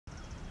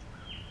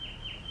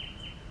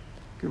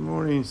Good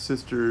morning,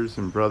 sisters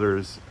and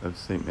brothers of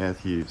St.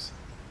 Matthew's.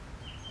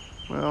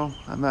 Well,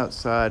 I'm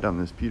outside on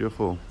this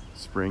beautiful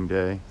spring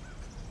day.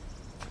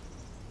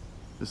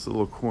 This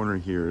little corner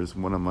here is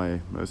one of my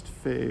most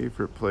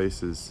favorite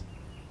places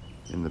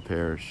in the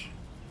parish.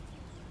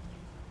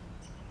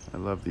 I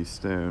love these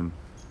stone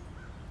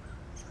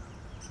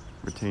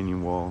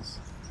retaining walls.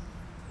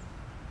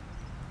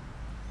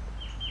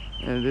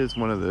 And it is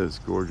one of those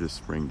gorgeous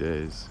spring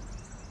days.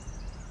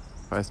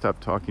 If I stop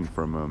talking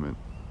for a moment,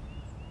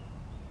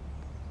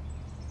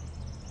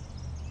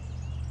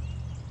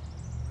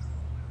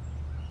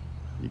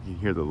 you can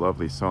hear the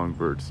lovely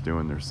songbirds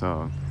doing their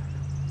song.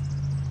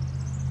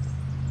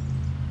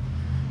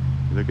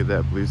 Look at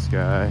that blue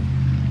sky.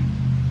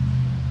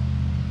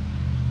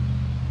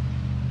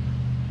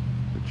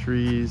 The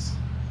trees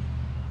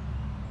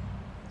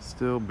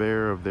still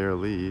bare of their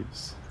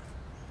leaves.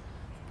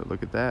 But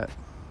look at that,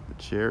 the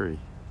cherry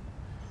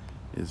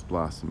is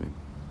blossoming.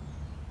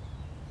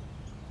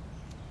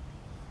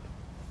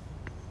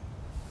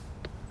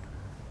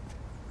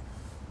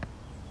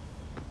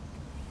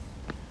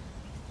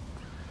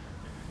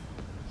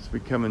 So we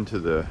come into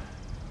the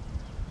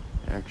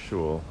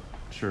actual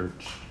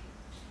church.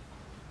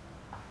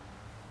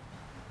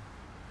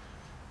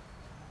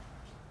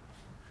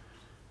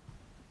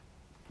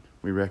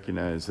 We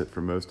recognize that for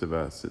most of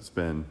us, it's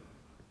been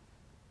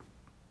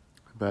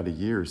about a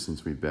year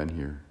since we've been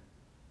here.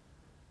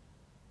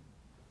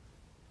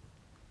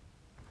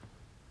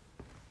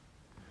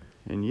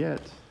 And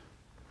yet,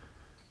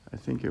 I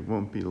think it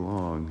won't be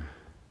long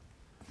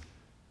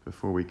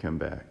before we come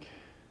back.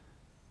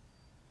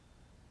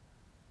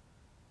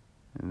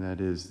 And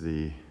that is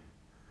the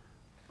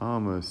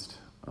almost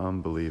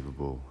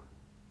unbelievable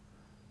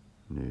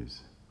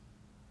news.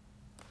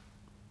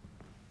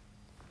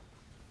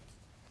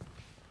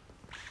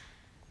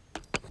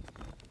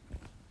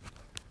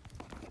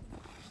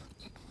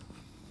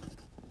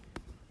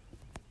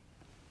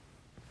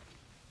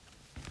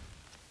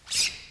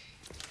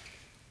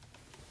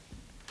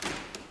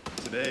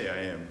 Today I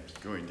am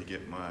going to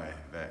get my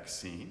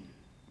vaccine,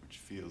 which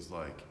feels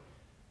like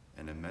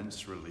an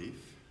immense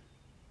relief.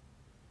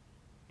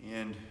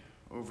 And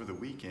over the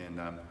weekend,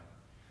 I'm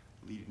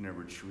leading a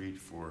retreat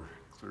for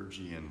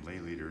clergy and lay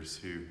leaders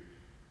who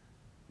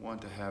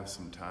want to have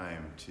some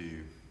time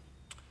to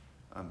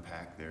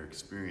unpack their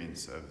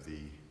experience of the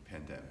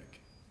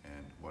pandemic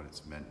and what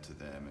it's meant to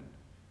them and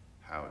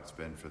how it's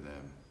been for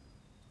them.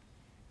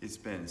 It's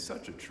been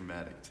such a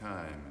traumatic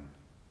time,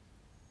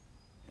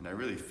 and I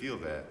really feel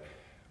that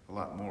a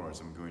lot more as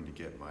I'm going to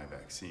get my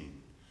vaccine.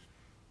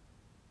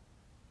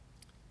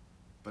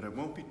 But it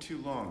won't be too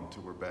long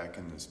till we're back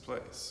in this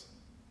place.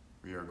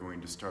 We are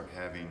going to start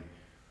having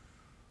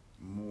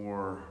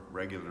more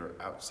regular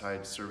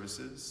outside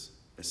services,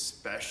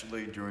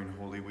 especially during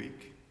Holy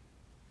Week.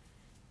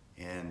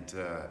 And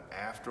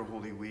after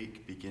Holy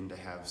Week, begin to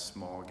have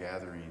small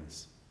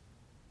gatherings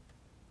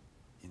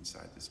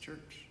inside this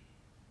church.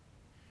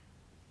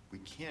 We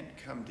can't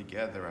come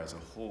together as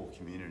a whole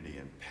community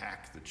and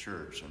pack the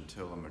church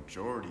until a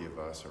majority of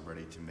us are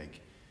ready to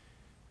make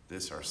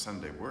this our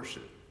Sunday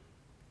worship.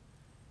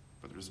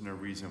 But there's no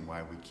reason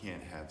why we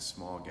can't have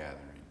small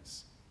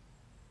gatherings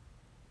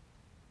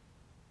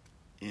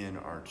in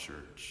our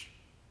church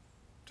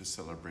to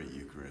celebrate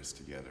Eucharist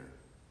together.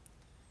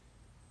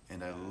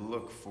 And I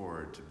look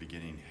forward to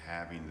beginning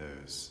having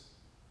those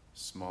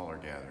smaller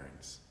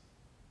gatherings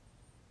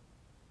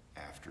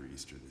after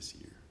Easter this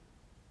year.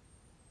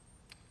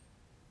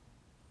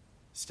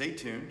 Stay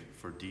tuned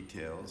for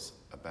details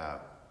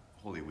about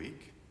Holy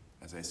Week.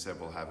 As I said,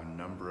 we'll have a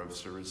number of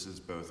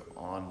services both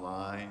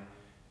online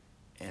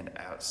and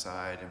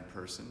outside in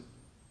person,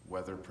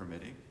 weather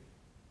permitting.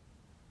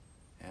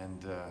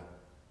 And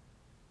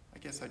I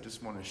guess I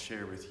just want to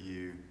share with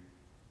you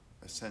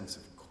a sense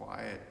of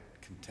quiet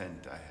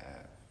content I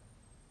have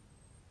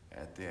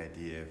at the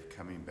idea of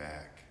coming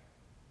back,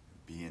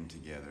 being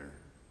together,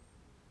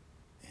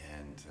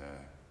 and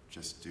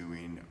just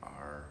doing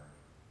our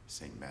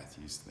St.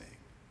 Matthew's thing.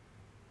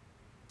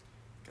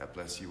 God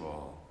bless you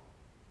all.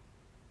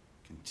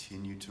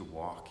 Continue to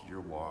walk your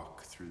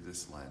walk through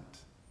this Lent,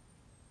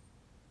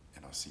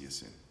 and I'll see you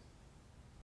soon.